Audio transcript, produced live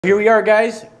Here we are,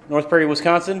 guys, North Prairie,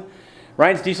 Wisconsin.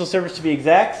 Ryan's Diesel Service to be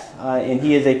exact, and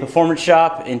he is a performance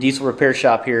shop and diesel repair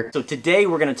shop here. So today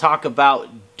we're going to talk about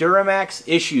Duramax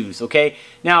issues, okay?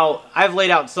 Now, I've laid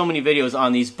out so many videos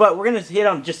on these, but we're going to hit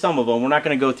on just some of them. We're not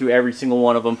going to go through every single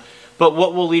one of them, but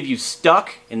what will leave you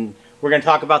stuck, and we're going to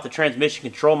talk about the transmission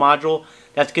control module.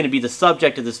 That's going to be the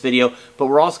subject of this video, but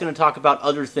we're also going to talk about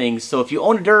other things. So if you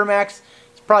own a Duramax,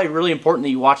 probably really important that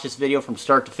you watch this video from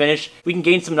start to finish. We can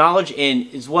gain some knowledge and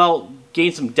as well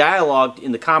gain some dialogue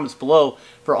in the comments below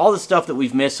for all the stuff that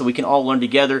we've missed so we can all learn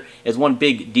together as one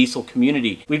big diesel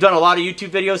community. We've done a lot of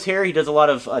YouTube videos here. He does a lot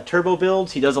of turbo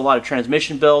builds. He does a lot of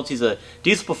transmission builds. He's a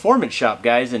diesel performance shop,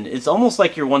 guys, and it's almost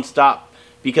like your one-stop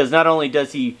because not only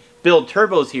does he build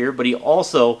turbos here, but he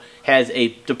also has a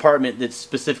department that's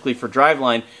specifically for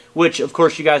driveline, which of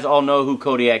course you guys all know who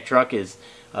Kodiak Truck is.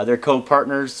 They're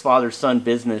co-partners, father-son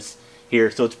business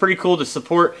here. So it's pretty cool to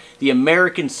support the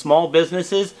American small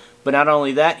businesses. But not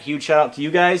only that, huge shout out to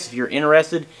you guys. If you're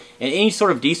interested in any sort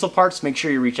of diesel parts, make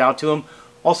sure you reach out to them.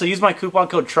 Also, use my coupon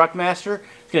code TRUCKMASTER.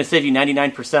 It's going to save you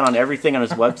 99% on everything on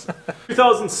his website.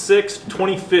 2006,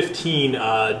 2015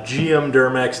 GM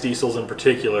Duramax diesels in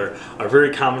particular are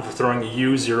very common for throwing a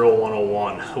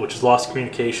U0101, which is lost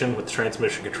communication with the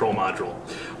transmission control module,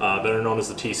 better known as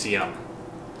the TCM.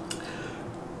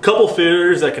 Couple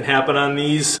failures that can happen on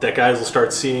these that guys will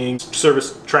start seeing: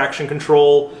 service traction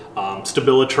control,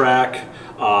 StabiliTrak.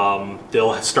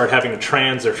 They'll start having their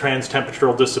trans temperature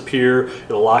will disappear.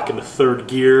 It'll lock into third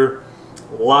gear.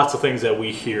 Lots of things that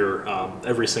we hear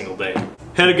every single day.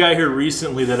 Had a guy here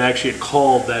recently that actually had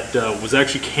called that was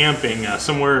actually camping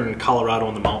somewhere in Colorado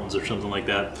in the mountains or something like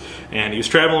that, and he was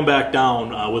traveling back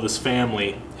down with his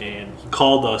family, and he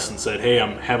called us and said, "Hey,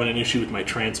 I'm having an issue with my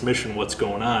transmission. What's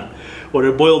going on?" What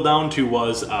it boiled down to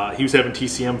was he was having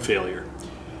TCM failure.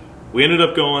 We ended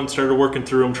up going, started working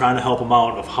through him, trying to help him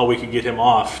out of how we could get him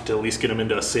off to at least get him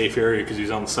into a safe area because he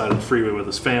was on the side of the freeway with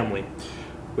his family.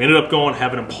 We ended up going,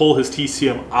 having him pull his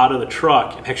TCM out of the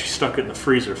truck and actually stuck it in the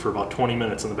freezer for about 20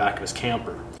 minutes in the back of his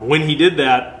camper. When he did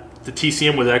that, the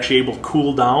TCM was actually able to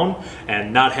cool down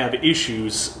and not have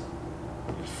issues.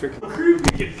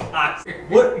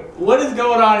 What is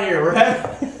going on here? We're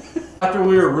having after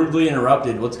we were rudely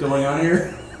interrupted. What's going on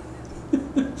here?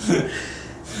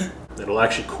 It'll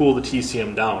actually cool the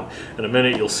TCM down. In a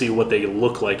minute you'll see what they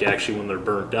look like actually when they're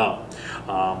burnt out.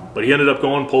 But he ended up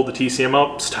going, pulled the TCM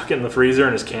out, stuck it in the freezer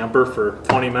in his camper for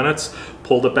 20 minutes,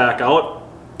 pulled it back out,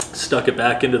 stuck it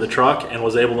back into the truck, and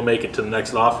was able to make it to the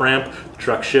next off-ramp. The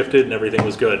truck shifted and everything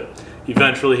was good.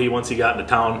 Eventually, once he got into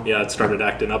town, yeah, it started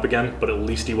acting up again, but at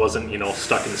least he wasn't, you know,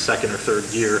 stuck in the second or third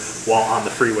gear while on the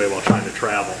freeway while trying to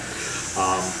travel.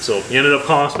 So he ended up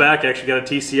calling us back, actually got a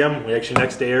TCM. We actually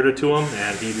next day aired it to him,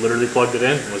 and he literally plugged it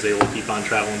in and was able to keep on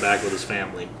traveling back with his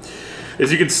family.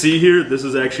 As you can see here, this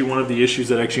is actually one of the issues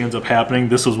that actually ends up happening.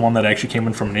 This was one that actually came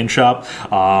in from an in-shop.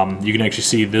 You can actually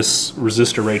see this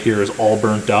resistor right here is all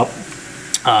burnt up.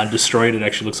 Destroyed. It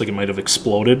actually looks like it might have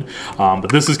exploded, but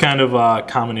this is kind of a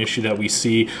common issue that we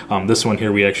see. This one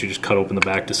here, we actually just cut open the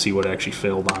back to see what actually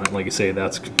failed on it. Like I say,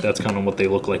 that's kind of what they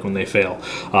look like when they fail.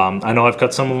 I know I've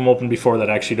cut some of them open before that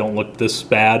actually don't look this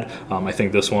bad. I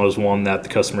think this one was one that the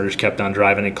customer just kept on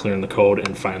driving and clearing the code,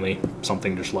 and finally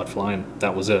something just let fly, and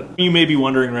that was it. You may be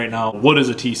wondering right now, what is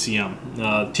a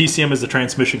TCM? TCM is the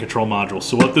transmission control module.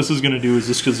 So what this is going to do is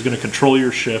this is going to control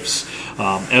your shifts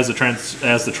as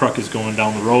the truck is going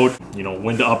down the road. You know,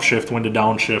 when to upshift, when to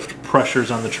downshift,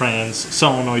 pressures on the trans,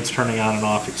 solenoids turning on and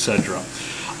off, etc.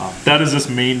 That is this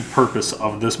main purpose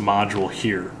of this module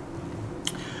here.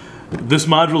 This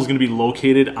module is going to be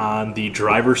located on the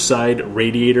driver's side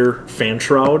radiator fan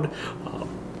shroud.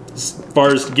 As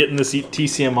far as getting this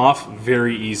TCM off,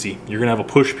 very easy. You're going to have a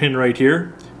push pin right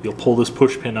here. You'll pull this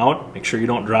push pin out, make sure you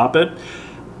don't drop it.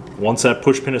 Once that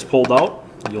push pin is pulled out,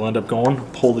 you'll end up going,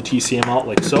 pull the TCM out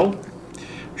like so.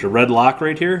 There's a red lock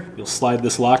right here. You'll slide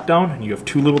this lock down and you have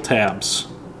two little tabs.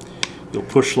 You'll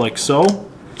push like so.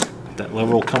 That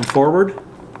lever will come forward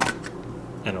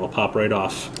and it will pop right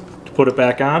off. To put it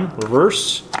back on,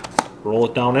 reverse, roll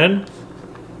it down in,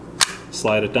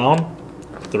 slide it down,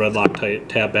 put the red lock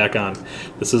tab back on.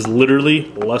 This is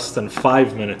literally less than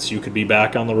 5 minutes. You could be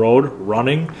back on the road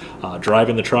running,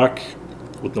 driving the truck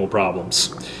with no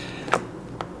problems.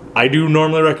 I do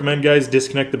normally recommend guys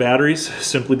disconnect the batteries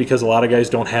simply because a lot of guys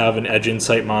don't have an Edge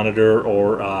Insight monitor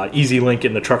or Easy Link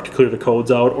in the truck to clear the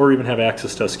codes out, or even have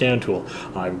access to a scan tool.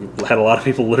 I've had a lot of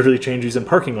people literally change these in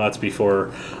parking lots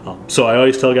before. So I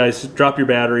always tell guys, drop your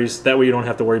batteries. That way you don't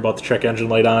have to worry about the check engine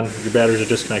light on. Your batteries are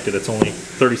disconnected. It's only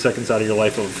 30 seconds out of your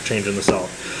life of changing this out.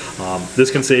 This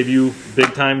can save you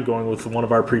big time going with one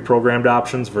of our pre-programmed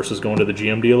options versus going to the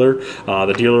GM dealer.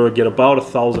 The dealer would get about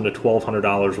 $1,000 to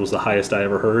 $1,200 was the highest I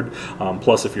ever heard.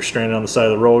 Plus, if you're stranded on the side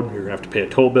of the road, you're gonna have to pay a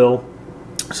tow bill.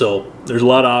 So there's a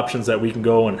lot of options that we can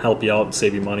go and help you out and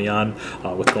save you money on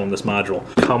with going this module.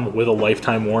 Come with a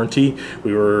lifetime warranty.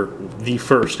 We were the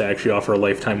first to actually offer a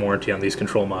lifetime warranty on these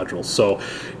control modules. So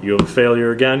you have a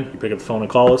failure again, you pick up the phone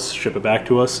and call us, ship it back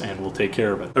to us, and we'll take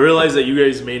care of it. I realize that you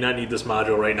guys may not need this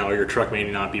module right now, or your truck may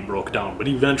not be broke down, but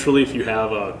eventually if you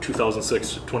have a 2006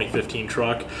 to 2015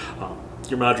 truck,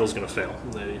 your module is going to fail.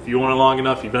 If you want it long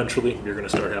enough, eventually you're going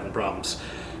to start having problems.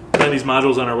 Find these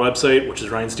modules on our website, which is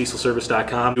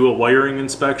ryans-dieselservice.com. Do a wiring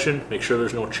inspection, make sure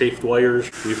there's no chafed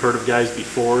wires. We've heard of guys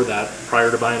before that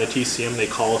prior to buying a TCM, they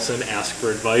call us in, ask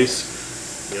for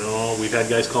advice. You know, we've had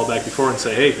guys call back before and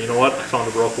say, hey, you know what, I found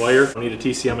a broke wire, I don't need a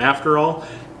TCM after all.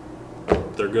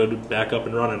 They're good, back up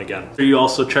and running again. You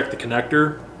also check the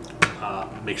connector.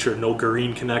 Make sure no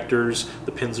green connectors,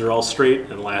 the pins are all straight,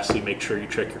 and lastly, make sure you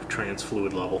check your trans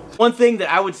fluid level. One thing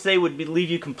that I would say would leave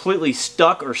you completely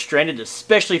stuck or stranded,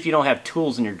 especially if you don't have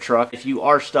tools in your truck. If you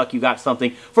are stuck, you got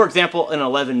something. For example, an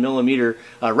 11mm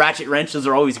ratchet wrench. Those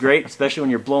are always great, especially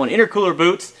when you're blowing intercooler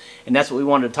boots, and that's what we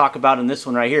wanted to talk about in this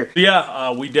one right here.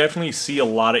 Yeah, we definitely see a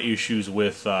lot of issues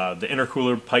with the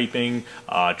intercooler piping,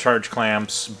 charge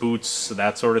clamps, boots,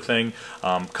 that sort of thing.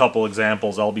 Couple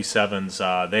examples,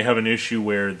 LB7s, they have an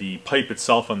issue where the pipe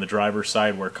itself on the driver's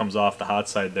side, where it comes off the hot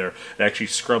side there, it actually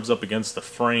scrubs up against the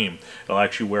frame. It'll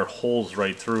actually wear holes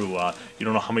right through. You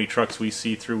don't know how many trucks we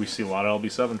see through. We see a lot of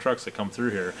LB7 trucks that come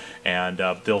through here, and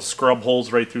they'll scrub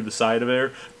holes right through the side of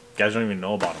there. Guys don't even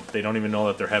know about them. They don't even know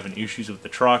that they're having issues with the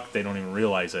truck. They don't even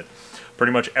realize it.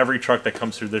 Pretty much every truck that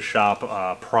comes through this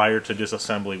shop prior to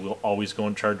disassembly will always go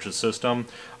and charge the system.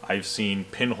 I've seen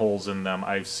pinholes in them.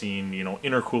 I've seen, you know,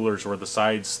 intercoolers where the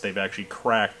sides, they've actually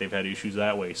cracked. They've had issues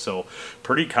that way. So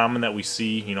pretty common that we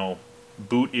see, you know,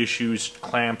 boot issues,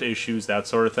 clamp issues, that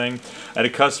sort of thing. I had a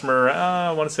customer,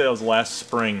 I want to say that was last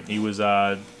spring. He was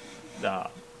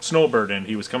snowbirding.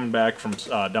 He was coming back from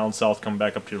down south, coming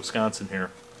back up to Wisconsin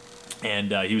here.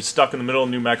 And he was stuck in the middle of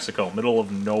New Mexico, middle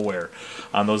of nowhere.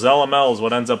 On those LMLs,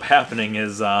 what ends up happening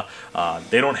is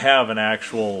they don't have an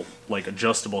actual like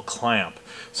adjustable clamp.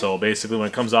 So basically when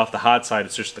it comes off the hot side,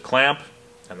 it's just the clamp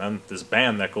and then this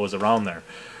band that goes around there.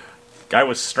 Guy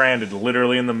was stranded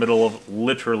literally in the middle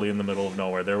of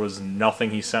nowhere. There was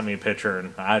nothing. He sent me a picture,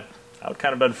 and I would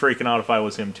kind of been freaking out if I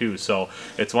was him too. So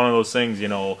it's one of those things, you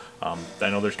know, I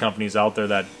know there's companies out there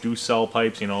that do sell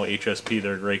pipes, you know, HSP,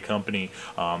 they're a great company,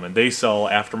 and they sell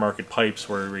aftermarket pipes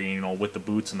where, you know, with the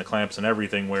boots and the clamps and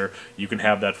everything, where you can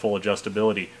have that full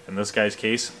adjustability. In this guy's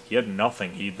case, he had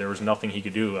nothing. There was nothing he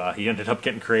could do. He ended up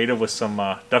getting creative with some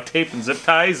duct tape and zip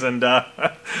ties and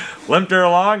limped her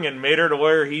along and made her to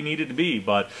where he needed to be.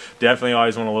 But definitely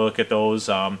always want to look at those.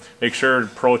 Make sure,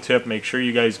 pro tip, make sure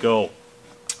you guys go.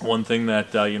 One thing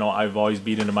that you know, I've always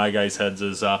beat into my guys' heads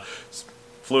is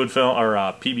fluid film or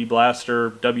PB blaster,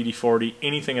 WD-40,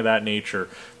 anything of that nature.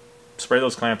 Spray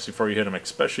those clamps before you hit them,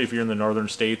 especially if you're in the northern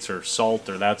states or salt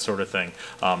or that sort of thing.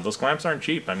 Those clamps aren't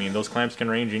cheap. I mean, those clamps can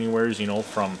range anywhere, you know,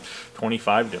 from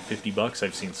 25 to 50 bucks.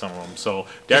 I've seen some of them. So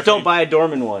just don't buy a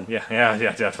Dorman one. Yeah,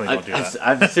 definitely don't do that.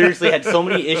 I've seriously had so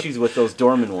many issues with those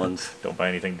Dorman ones. Don't buy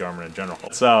anything Dorman in general.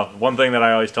 So one thing that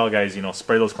I always tell guys, you know,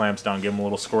 spray those clamps down, give them a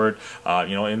little squirt.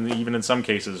 You know, and even in some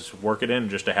cases, work it in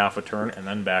just a half a turn and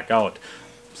then back out.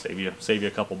 Save you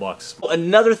a couple bucks.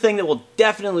 Another thing that will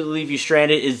definitely leave you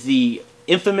stranded is the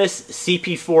infamous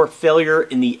CP4 failure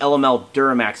in the LML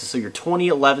Duramax. So your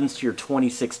 2011s to your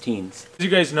 2016s. As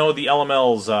you guys know, the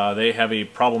LMLs, they have a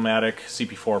problematic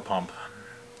CP4 pump.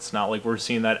 It's not like we're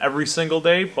seeing that every single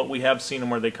day, but we have seen them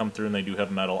where they come through and they do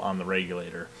have metal on the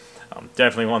regulator.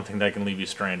 Definitely one thing that can leave you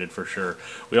stranded for sure.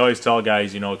 We always tell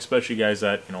guys, you know, especially guys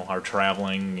that, you know, are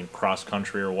traveling, you know, cross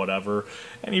country or whatever,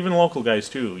 and even local guys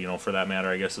too, you know, for that matter,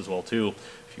 I guess as well too.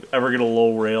 If you ever get a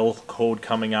low rail code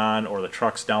coming on, or the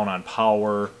truck's down on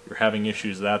power, you're having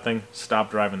issues with that thing,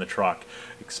 stop driving the truck,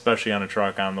 especially on a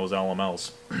truck on those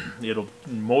LMLs. It'll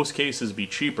in most cases be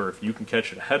cheaper if you can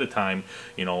catch it ahead of time,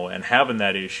 you know, and having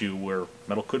that issue where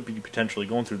metal could be potentially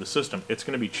going through the system. It's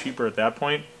going to be cheaper at that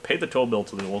point. Pay the tow bill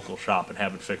to the local shop and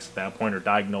have it fixed at that point, or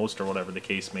diagnosed, or whatever the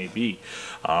case may be.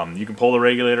 You can pull the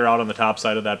regulator out on the top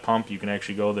side of that pump. You can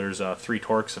actually go, there's 3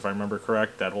 Torx, if I remember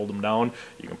correct, that hold them down.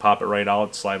 You can pop it right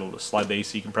out, slide the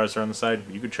AC compressor on the side.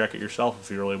 You could check it yourself if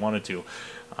you really wanted to.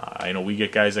 I know we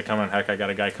get guys that come in. Heck, I got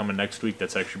a guy coming next week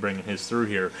that's actually bringing his through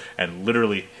here, and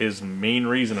literally his main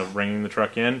reason of bringing the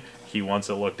truck in, he wants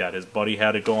it looked at. His buddy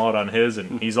had it go out on his,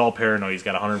 and he's all paranoid. He's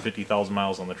got 150,000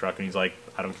 miles on the truck, and he's like,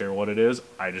 I don't care what it is,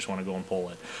 I just want to go and pull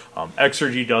it.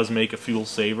 Exergy does make a fuel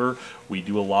saver. We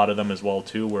do a lot of them as well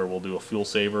too, where we'll do a fuel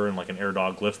saver and like an air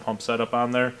dog lift pump setup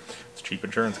on there. It's cheap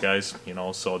insurance, guys, you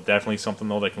know, so definitely something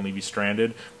though that can leave you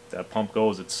stranded. That pump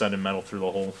goes, it's sending metal through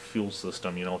the whole fuel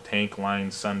system, you know, tank, line,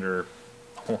 sender,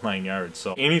 whole 9 yards.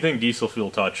 So anything diesel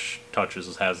fuel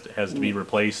touches has to be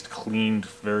replaced, cleaned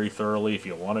very thoroughly if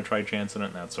you want to try chancing it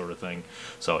and that sort of thing.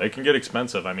 So it can get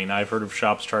expensive. I mean, I've heard of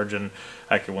shops charging,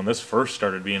 heck, when this first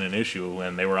started being an issue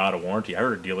and they were out of warranty, I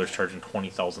heard dealers charging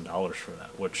 $20,000 for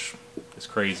that, which is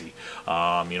crazy.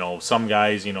 You know, some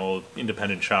guys, you know,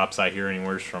 independent shops, I hear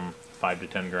anywhere from 5 to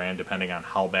 10 grand depending on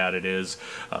how bad it is.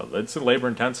 It's labor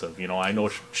intensive. You know, I know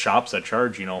shops that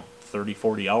charge, you know, 30,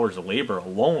 40 hours of labor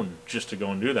alone just to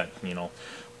go and do that. You know,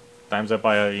 times that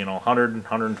by you know 100,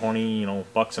 120, you know,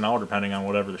 bucks an hour depending on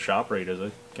whatever the shop rate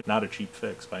is. It's not a cheap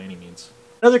fix by any means.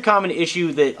 Another common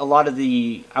issue that a lot of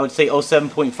the, I would say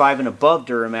 07.5 and above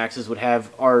Duramaxes would have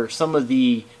are some of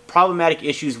the problematic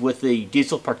issues with the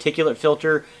diesel particulate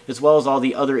filter, as well as all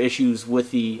the other issues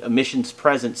with the emissions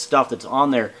present stuff that's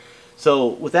on there. So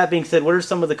with that being said, what are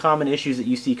some of the common issues that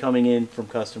you see coming in from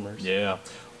customers? Yeah,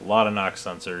 a lot of NOx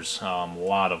sensors, a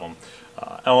lot of them.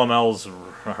 LMLs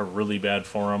are really bad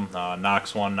for them.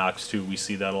 NOx 1, NOx 2, we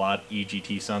see that a lot.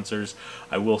 EGT sensors.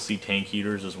 I will see tank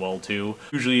heaters as well too.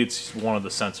 Usually it's one of the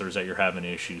sensors that you're having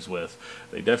issues with.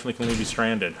 They definitely can leave you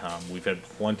stranded. We've had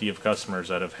plenty of customers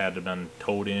that have had to been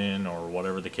towed in or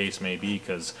whatever the case may be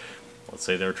because let's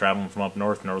say they're traveling from up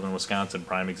north, northern Wisconsin,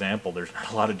 prime example. There's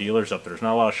not a lot of dealers up there. There's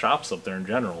not a lot of shops up there in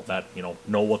general that, you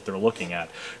know what they're looking at.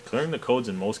 Clearing the codes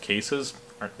in most cases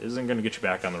isn't going to get you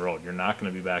back on the road. You're not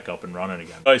going to be back up and running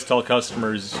again. I always tell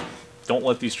customers, don't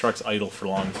let these trucks idle for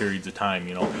long periods of time,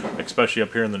 you know, especially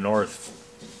up here in the north.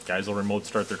 Guys will remote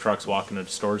start their trucks, walk into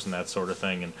stores and that sort of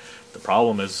thing. And the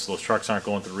problem is those trucks aren't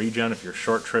going through regen. If you're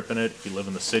short tripping it, if you live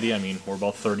in the city, I mean, we're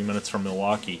about 30 minutes from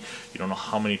Milwaukee. You don't know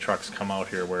how many trucks come out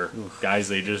here where guys,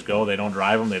 they just go, they don't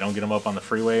drive them, they don't get them up on the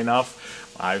freeway enough.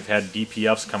 I've had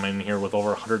DPFs come in here with over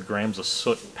 100 grams of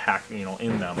soot packed, you know,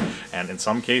 in them. And in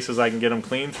some cases, I can get them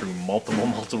clean through multiple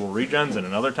regens, and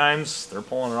in other times, they're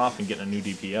pulling it off and getting a new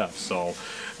DPF. So,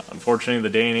 unfortunately,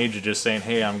 the day and age of just saying,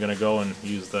 hey, I'm going to go and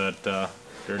use that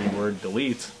dirty word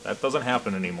delete, that doesn't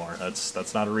happen anymore.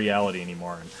 That's not a reality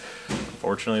anymore. And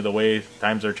unfortunately, the way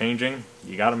times are changing,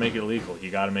 you got to make it legal.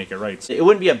 You got to make it right. It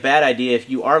wouldn't be a bad idea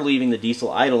if you are leaving the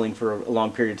diesel idling for a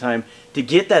long period of time to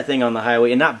get that thing on the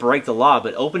highway and not break the law,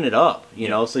 but open it up, you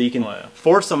know, so you can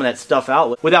force some of that stuff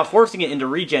out without forcing it into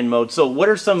regen mode. So what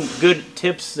are some good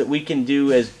tips that we can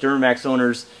do as Duramax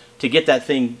owners to get that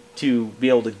thing to be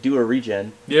able to do a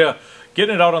regen? Yeah.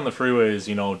 Getting it out on the freeways,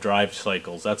 you know, drive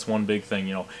cycles, that's one big thing.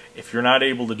 You know, if you're not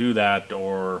able to do that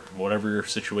or whatever your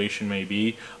situation may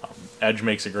be, Edge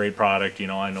makes a great product. You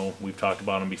know we've talked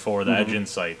about them before, the Edge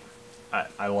Insight.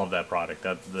 I love that product.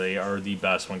 They are the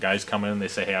best. When guys come in and they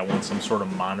say, hey, I want some sort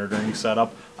of monitoring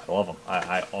setup, I love them.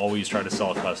 I always try to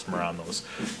sell a customer on those.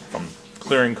 From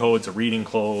clearing codes, reading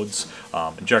codes,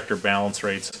 injector balance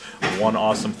rates. One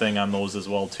awesome thing on those as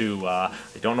well too, I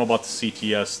don't know about the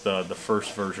CTS, the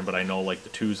first version, but I know like the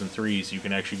 2s and 3s, you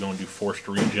can actually go and do forced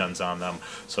regens on them.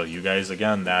 So you guys,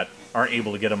 again, that aren't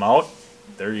able to get them out,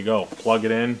 there you go. Plug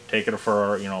it in, take it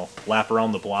for, you know, lap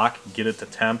around the block, get it to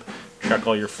temp, check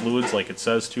all your fluids like it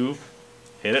says to,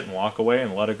 hit it and walk away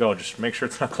and let it go. Just make sure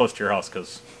it's not close to your house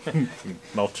because you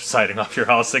melt the siding off your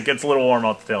house. It gets a little warm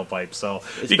out the tailpipe, so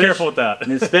be careful with that.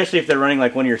 And especially if they're running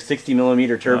like one of your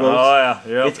 60mm turbos. Oh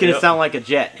yeah, it's going to sound like a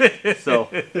jet. So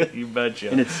you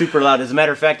betcha. And it's super loud. As a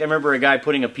matter of fact, I remember a guy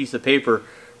putting a piece of paper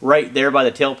right there by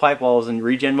the tailpipe while I was in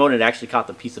regen mode, and it actually caught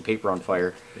the piece of paper on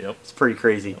fire. Yep. It's pretty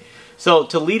crazy. Yep. So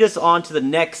to lead us on to the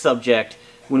next subject,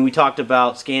 when we talked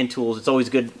about scan tools, it's always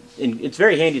good, and it's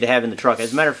very handy to have in the truck.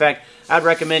 As a matter of fact, I'd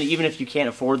recommend, even if you can't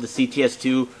afford the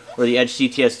CTS2 or the Edge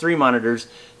CTS3 monitors,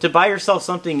 to buy yourself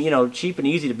something, you know, cheap and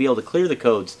easy to be able to clear the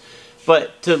codes.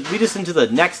 But to lead us into the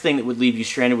next thing that would leave you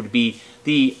stranded would be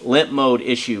the limp mode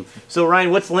issue. So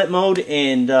Ryan, what's limp mode,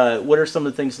 and what are some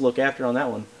of the things to look after on that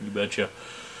one? You betcha.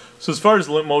 So as far as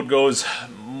limp mode goes,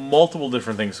 multiple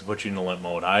different things to put you into limp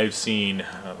mode. I've seen,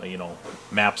 you know,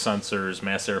 map sensors,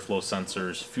 mass airflow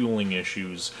sensors, fueling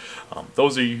issues.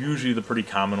 Those are usually the pretty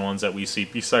common ones that we see,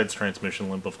 besides transmission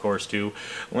limp, of course, too.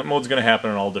 Limp mode's going to happen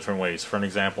in all different ways. For an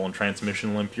example, in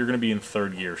transmission limp, you're going to be in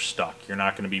third gear stuck. You're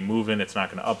not going to be moving. It's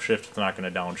not going to upshift. It's not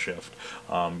going to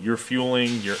downshift. Your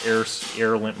fueling, your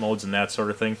air limp modes, and that sort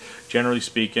of thing, generally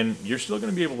speaking, you're still going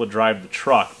to be able to drive the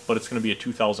truck, but it's going to be a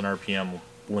 2,000 RPM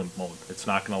limp mode. It's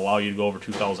not going to allow you to go over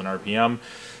 2,000 RPM.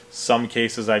 Some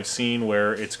cases I've seen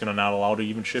where it's going to not allow to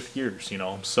even shift gears, you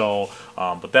know. So,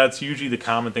 but that's usually the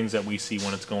common things that we see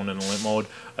when it's going into limp mode.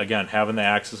 Again, having the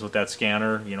access with that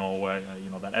scanner, you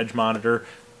know, that edge monitor,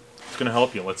 it's going to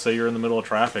help you. Let's say you're in the middle of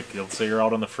traffic. Let's say you're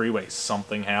out on the freeway.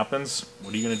 Something happens.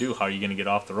 What are you going to do? How are you going to get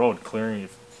off the road?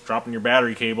 Dropping your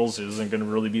battery cables isn't going to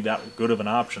really be that good of an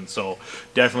option. So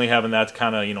definitely having that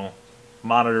kind of, you know,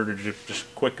 monitor to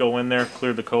just quick go in there,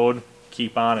 clear the code,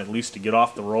 keep on, at least to get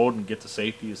off the road and get to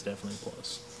safety is definitely a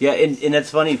plus. Yeah, and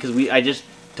that's funny because I just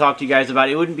talked to you guys about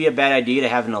it. It wouldn't be a bad idea to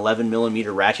have an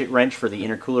 11mm ratchet wrench for the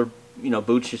intercooler, you know,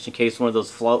 boots, just in case one of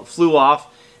those flew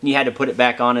off and you had to put it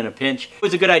back on in a pinch. It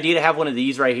was a good idea to have one of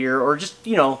these right here, or just,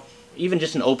 you know, even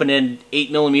just an open-end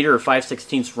 8mm or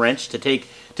 5/16 wrench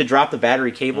to drop the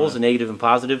battery cables, the negative and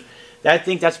positive. I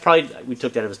think that's probably, we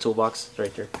took that out of his toolbox, it's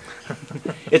right there.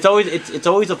 It's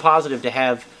always a positive to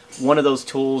have one of those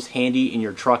tools handy in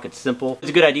your truck. It's simple.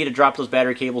 It's a good idea to drop those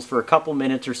battery cables for a couple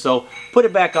minutes or so, put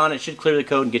it back on, it should clear the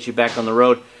code and get you back on the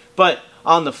road. But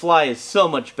on the fly is so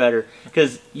much better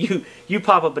because you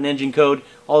pop up an engine code,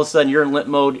 all of a sudden you're in limp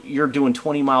mode, you're doing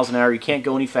 20 miles an hour, you can't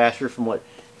go any faster from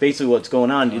basically what's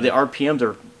going on. The RPMs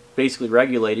are basically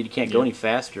regulated, you can't go any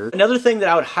faster. Another thing that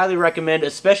I would highly recommend,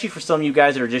 especially for some of you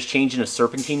guys that are just changing a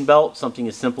serpentine belt, something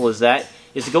as simple as that,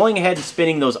 is going ahead and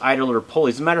spinning those idler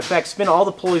pulleys. As a matter of fact, spin all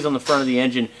the pulleys on the front of the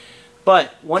engine.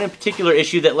 But one in particular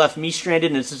issue that left me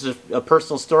stranded, and this is a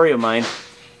personal story of mine.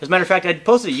 As a matter of fact, I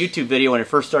posted a YouTube video when I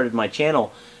first started my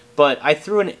channel, but I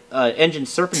threw an engine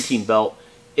serpentine belt.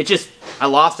 I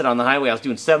lost it on the highway. I was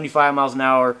doing 75 miles an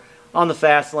hour on the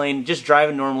fast lane, just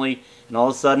driving normally, and all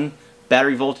of a sudden,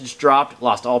 battery voltage dropped,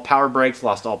 lost all power brakes,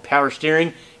 lost all power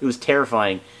steering. It was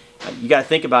terrifying. You got to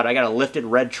think about it. I got a lifted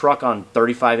red truck on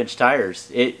 35-inch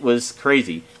tires. It was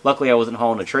crazy. Luckily, I wasn't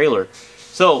hauling a trailer.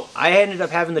 So I ended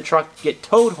up having the truck get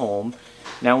towed home.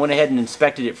 Now I went ahead and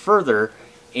inspected it further,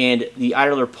 and the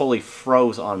idler pulley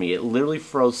froze on me. It literally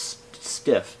froze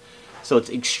stiff. So it's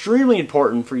extremely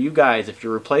important for you guys, if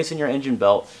you're replacing your engine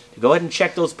belt, to go ahead and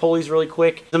check those pulleys really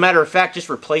quick. As a matter of fact, just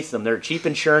replace them. They're cheap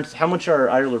insurance. How much are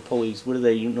idler pulleys? What do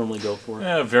they normally go for?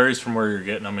 Yeah, it varies from where you're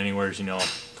getting them. Anywhere, you know,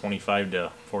 25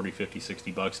 to 40, 50,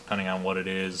 60 bucks, depending on what it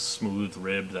is, smooth,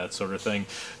 ribbed, that sort of thing.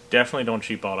 Definitely don't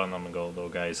cheap out on them and go, though,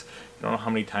 guys. You don't know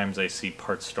how many times I see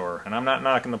parts store, and I'm not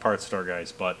knocking the parts store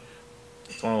guys, but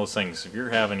it's one of those things. If you're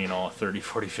having, you know, a $30,000,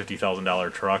 $40,000,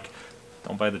 $50,000 truck,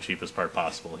 don't buy the cheapest part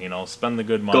possible. You know, spend the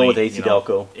good money. Go with AC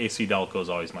Delco. AC Delco is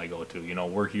always my go-to. You know,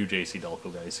 we're huge AC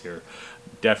Delco guys here.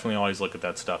 Definitely always look at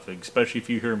that stuff, especially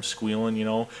if you hear them squealing, you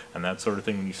know, and that sort of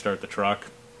thing when you start the truck.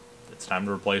 It's time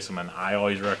to replace them, and I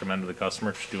always recommend to the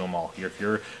customer to do them all. If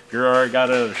you're already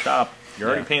got it at a shop, you're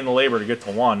already paying the labor to get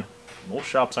to one. Most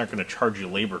shops aren't going to charge you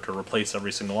labor to replace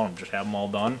every single one. Just have them all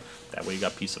done. That way you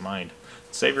got peace of mind.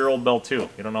 Save your old belt too.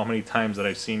 You don't know how many times that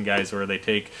I've seen guys where they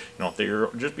take, you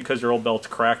know, just because your old belt's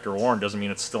cracked or worn doesn't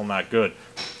mean it's still not good.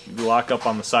 You lock up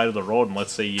on the side of the road, and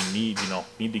let's say you need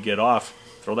to get off.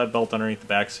 Throw that belt underneath the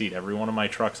back seat. Every one of my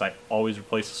trucks, I always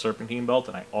replace the serpentine belt,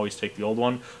 and I always take the old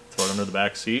one, throw it under the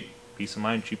back seat. Peace of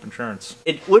mind, cheap insurance.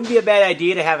 It wouldn't be a bad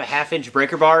idea to have a 1/2-inch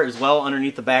breaker bar as well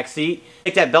underneath the back seat.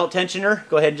 Take that belt tensioner,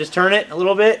 go ahead and just turn it a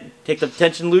little bit, take the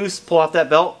tension loose, pull off that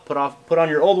belt, put on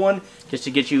your old one just to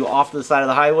get you off to the side of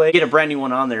the highway. Get a brand new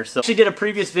one on there. So I actually did a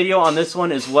previous video on this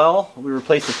one as well. We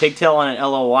replaced the pigtail on an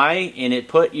LOY, and it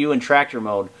put you in tractor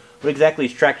mode. What exactly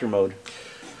is tractor mode?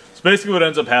 So basically what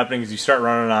ends up happening is you start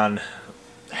running on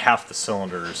half the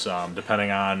cylinders,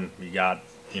 depending on, you got,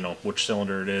 you know, which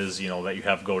cylinder it is, you know, that you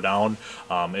have go down.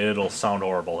 It'll sound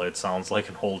horrible. It sounds like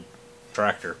an old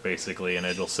tractor, basically, and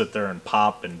it'll sit there and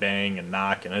pop and bang and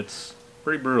knock, and it's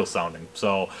pretty brutal sounding.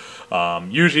 So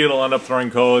usually it'll end up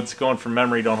throwing codes. Going from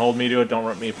memory, don't hold me to it, don't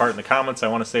rip me apart in the comments. I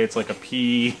want to say it's like a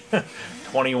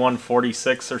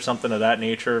P2146 or something of that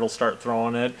nature. It'll start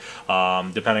throwing it,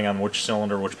 depending on which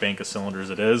cylinder, which bank of cylinders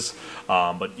it is.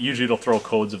 But usually it'll throw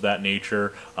codes of that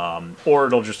nature, or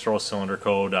it'll just throw a cylinder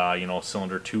code. You know,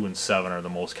 cylinder 2 and 7 are the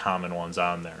most common ones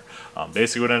on there.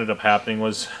 Basically what ended up happening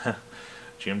was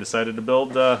GM decided to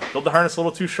build the harness a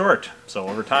little too short. So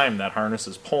over time, that harness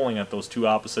is pulling at those two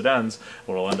opposite ends.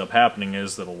 What will end up happening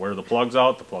is it'll wear the plugs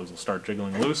out, the plugs will start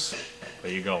jiggling loose,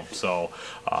 There you go. So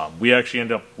we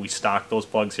actually we stock those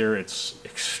plugs here. It's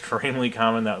extremely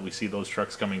common that we see those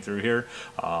trucks coming through here.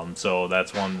 So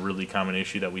that's one really common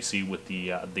issue that we see with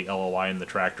the LOI and the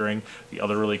tractoring. The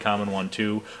other really common one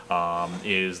too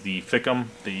is the fickum.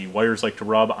 The wires like to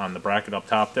rub on the bracket up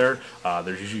top there.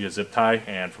 There's usually a zip tie,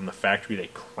 and from the factory they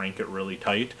crank it really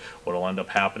tight. What will end up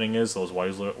happening is those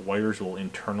wires will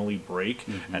internally break,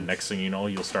 and next thing you know,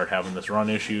 you'll start having this run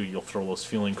issue. You'll throw those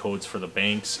fueling codes for the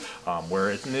banks, where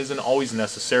it isn't always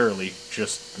necessarily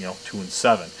just 2 and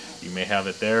 7. You may have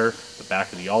it there, the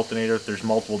back of the alternator. There's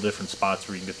multiple different spots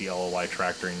where you can get the LOI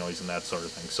tractoring noise and that sort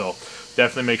of thing. So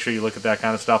definitely make sure you look at that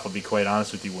kind of stuff. I'll be quite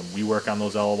honest with you, when we work on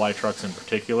those LOI trucks in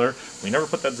particular, we never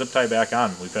put that zip tie back on.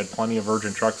 We've had plenty of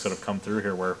virgin trucks that have come through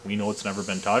here where we know it's never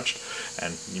been touched,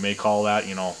 and you may call that,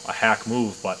 a hack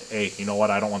move, but hey, you know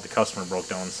what? I don't want the customer broke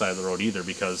down on the side of the road either,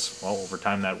 because, well, over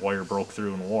time that wire broke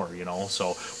through and wore,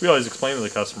 So we always explain to the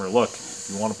customer, look, if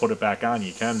you want to put it back on,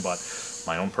 you can, but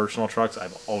my own personal trucks,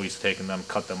 I've always taken them,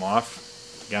 cut them off.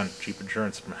 Again, cheap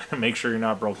insurance. Make sure you're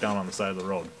not broke down on the side of the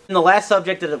road. And the last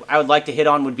subject that I would like to hit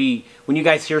on would be when you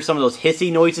guys hear some of those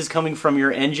hissy noises coming from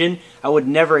your engine. I would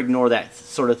never ignore that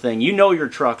sort of thing. You know your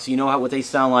trucks, you know what they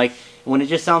sound like. And when it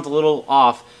just sounds a little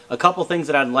off, a couple things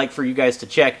that I'd like for you guys to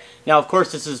check. Now, of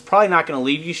course, this is probably not going to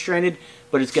leave you stranded,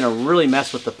 but it's going to really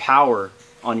mess with the power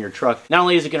on your truck. Not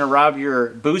only is it going to rob your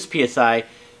boost PSI,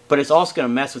 but it's also going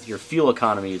to mess with your fuel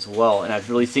economy as well, and I've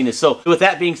really seen this. So with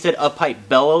that being said, up-pipe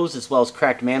bellows as well as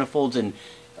cracked manifolds and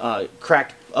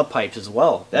cracked up-pipes as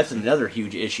well. That's another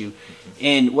huge issue.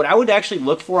 And what I would actually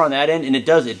look for on that end, and it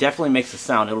definitely makes a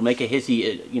sound. It'll make a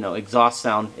hissy, exhaust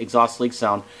sound, exhaust leak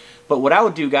sound. But what I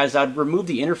would do, guys, I'd remove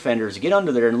the inner fenders, get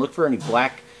under there, and look for any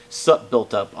black soot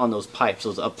built up on those pipes,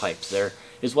 those up-pipes there,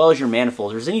 as well as your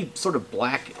manifold. If there's any sort of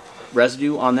black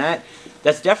residue on that,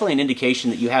 that's definitely an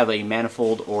indication that you have a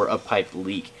manifold or a pipe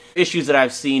leak. Issues that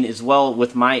I've seen as well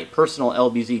with my personal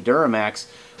LBZ Duramax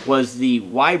was the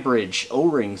YBridge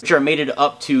O-rings, which are mated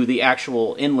up to the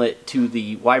actual inlet to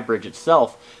the YBridge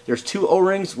itself. There's 2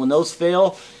 O-rings. When those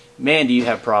fail, man, do you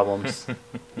have problems.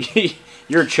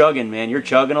 You're chugging, man. You're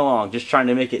chugging along, just trying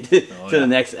to make it to the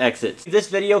next exit. This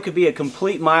video could be a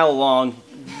complete mile long.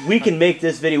 We can make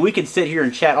this video. We can sit here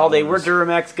and chat all day. We're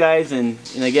Duramax guys, and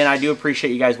again, I do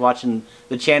appreciate you guys watching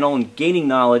the channel and gaining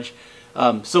knowledge.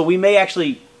 So we may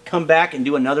actually come back and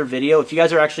do another video. If you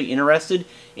guys are actually interested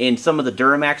in some of the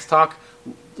Duramax talk,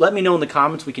 let me know in the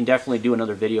comments. We can definitely do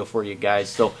another video for you guys.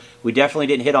 So we definitely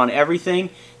didn't hit on everything.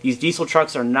 These diesel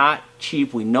trucks are not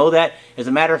cheap. We know that. As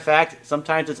a matter of fact,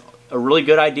 sometimes it's a really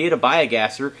good idea to buy a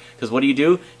gasser, because what do?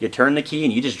 You turn the key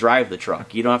and you just drive the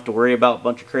truck. You don't have to worry about a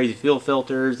bunch of crazy fuel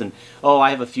filters and, oh,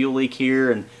 I have a fuel leak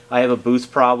here and I have a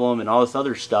boost problem and all this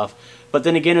other stuff. But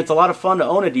then again, it's a lot of fun to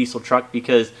own a diesel truck,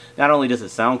 because not only does it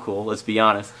sound cool, let's be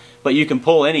honest, but you can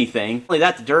pull anything. Only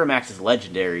that, the Duramax is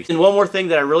legendary. And one more thing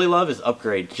that I really love is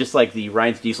upgrades, just like the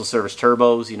Ryan's Diesel Service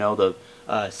turbos, the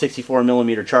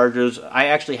 64mm chargers. I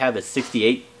actually have a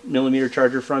 68mm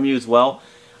charger from you as well.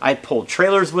 I pulled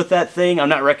trailers with that thing. I'm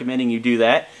not recommending you do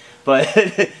that, but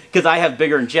because I have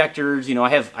bigger injectors,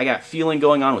 I got fueling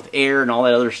going on with air and all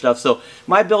that other stuff. So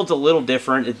my build's a little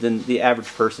different than the average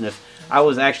person. If I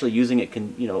was actually using it,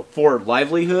 for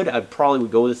livelihood, I probably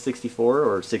would go with a 64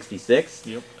 or 66.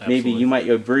 Yep, absolutely. Maybe you might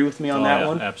agree with me on that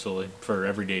one. Absolutely. For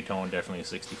everyday tone, definitely a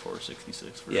 64 or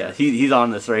 66. For yeah, sure. He's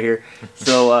on this right here.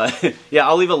 So yeah,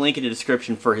 I'll leave a link in the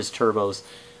description for his turbos.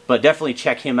 But definitely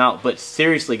check him out. But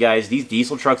seriously, guys, these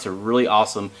diesel trucks are really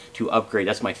awesome to upgrade.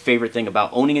 That's my favorite thing about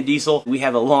owning a diesel. We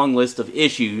have a long list of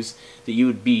issues that you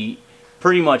would be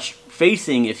pretty much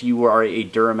facing if you are a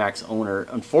Duramax owner.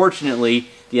 Unfortunately,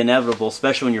 the inevitable,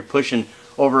 especially when you're pushing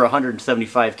over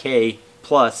 175K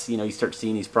plus, you start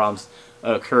seeing these problems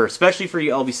occur, especially for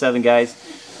you LB7 guys.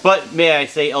 But may I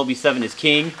say, LB7 is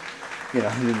king.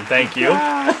 Thank you.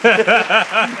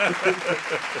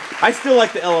 I still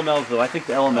like the LMLs though. I think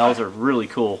the LMLs are really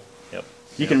cool. Yep.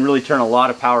 You can really turn a lot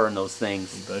of power in those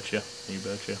things. You betcha. You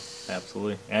betcha.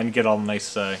 Absolutely. And get all the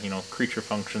nice, creature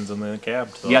functions in the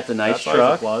cab. So you got the nice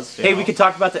truck. Hey, we could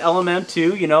talk about the LMM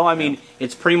too. I mean,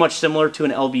 it's pretty much similar to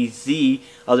an LBZ,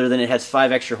 other than it has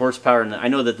 5 extra horsepower. And I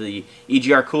know that the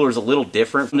EGR cooler is a little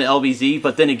different from the LBZ,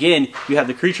 but then again, you have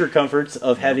the creature comforts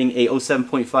of having a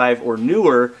 07.5 or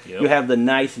newer. Yep. You have the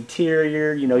nice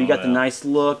interior. You got the nice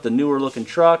look, the newer looking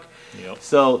truck. Yep.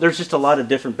 So there's just a lot of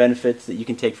different benefits that you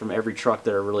can take from every truck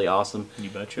that are really awesome. You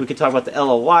betcha. We can talk about the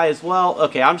LOI as well.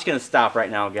 Okay, I'm just going to stop right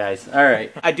now, guys. All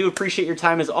right. I do appreciate your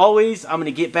time as always. I'm going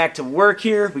to get back to work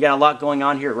here. We got a lot going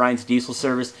on here at Ryan's Diesel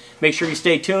Service. Make sure you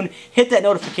stay tuned. Hit that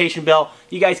notification bell.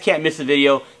 You guys can't miss a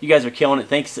video. You guys are killing it.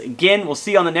 Thanks again. We'll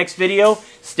see you on the next video.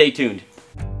 Stay tuned.